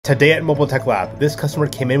Today at Mobile Tech Lab, this customer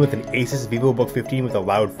came in with an Asus VivoBook 15 with a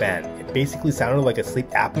loud fan. It basically sounded like a sleep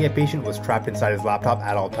apnea patient was trapped inside his laptop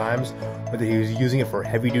at all times, whether he was using it for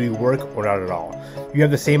heavy-duty work or not at all. If you have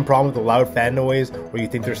the same problem with the loud fan noise, or you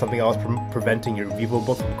think there's something else preventing your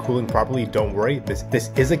VivoBook from cooling properly, don't worry. This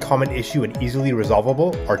is a common issue and easily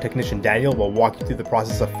resolvable. Our technician Daniel will walk you through the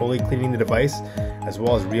process of fully cleaning the device, as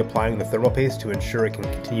well as reapplying the thermal paste to ensure it can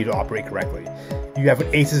continue to operate correctly. If you have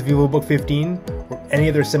an Asus VivoBook 15 or any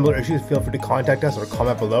other similar issues, feel free to contact us or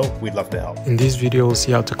comment below. We'd love to help. In this video, we'll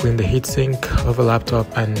see how to clean the heatsink of a laptop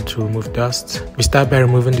and to remove dust. We start by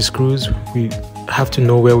removing the screws. We have to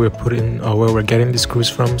know where we're putting or where we're getting the screws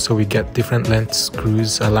from, so we get different length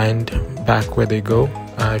screws aligned back where they go.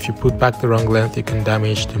 If you put back the wrong length, you can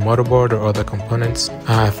damage the motherboard or other components.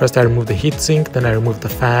 First I remove the heatsink, then I remove the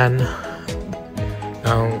fan.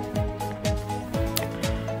 Now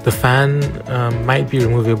the fan might be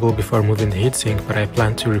removable before removing the heatsink, but I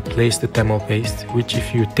plan to replace the thermal paste, which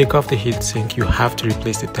if you take off the heatsink, you have to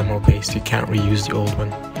replace the thermal paste. You can't reuse the old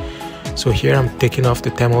one. So here I'm taking off the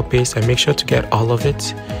thermal paste. I make sure to get all of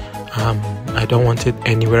it. I don't want it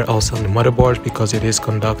anywhere else on the motherboard because it is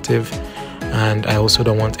conductive, and I also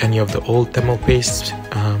don't want any of the old thermal paste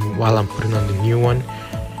while I'm putting on the new one.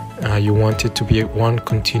 You want it to be one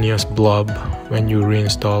continuous blob when you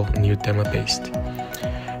reinstall new thermal paste.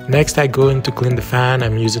 Next, I go in to clean the fan.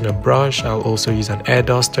 I'm using a brush. I'll also use an air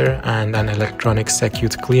duster and an electronic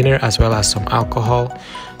circuit cleaner, as well as some alcohol,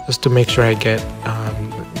 just to make sure I get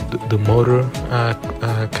the motor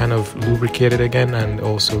kind of lubricated again, and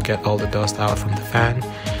also get all the dust out from the fan.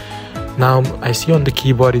 Now I see on the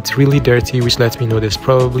keyboard it's really dirty, which lets me know there's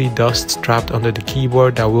probably dust trapped under the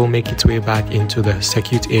keyboard that will make its way back into the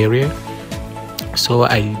circuit area. So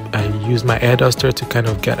I use my air duster to kind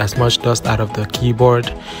of get as much dust out of the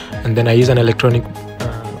keyboard, and then I use an electronic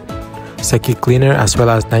circuit cleaner as well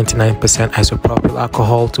as 99% isopropyl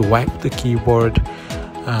alcohol to wipe the keyboard,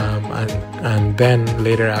 and then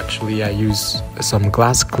later actually I use some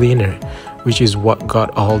glass cleaner, which is what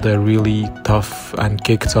got all the really tough and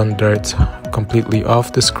caked on dirt completely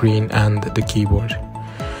off the screen and the keyboard.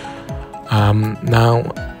 Now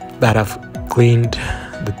that I've cleaned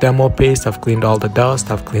the thermal paste, I've cleaned all the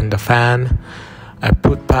dust, I've cleaned the fan, I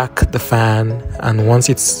put back the fan, and once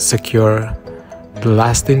it's secure, the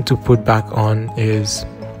last thing to put back on is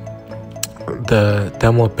the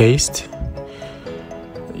thermal paste.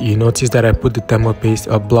 You notice that I put the thermal paste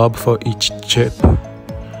a blob for each chip,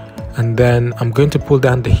 and then I'm going to pull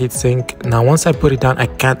down the heatsink. Now once I put it down, I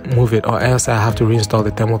can't move it or else I have to reinstall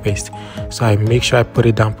the thermal paste, so I make sure I put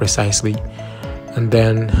it down precisely, and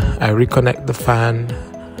then I reconnect the fan.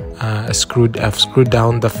 I've screwed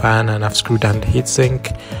down the fan and I've screwed down the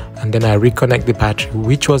heatsink, and then I reconnect the battery,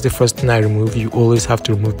 which was the first thing I removed. You always have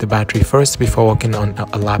to remove the battery first before working on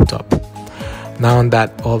a laptop. Now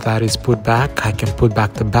that all that is put back, I can put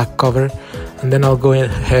back the back cover, and then I'll go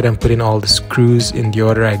ahead and put in all the screws in the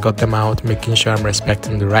order I got them out, making sure I'm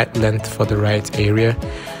respecting the right length for the right area.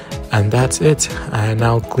 And that's it. I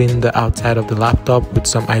now clean the outside of the laptop with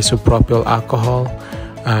some isopropyl alcohol,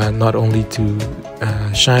 not only to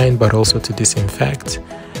shine but also to disinfect.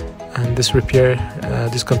 And this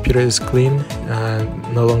computer is clean,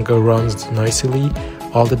 no longer runs noisily.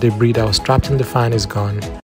 All the debris that was trapped in the fan is gone.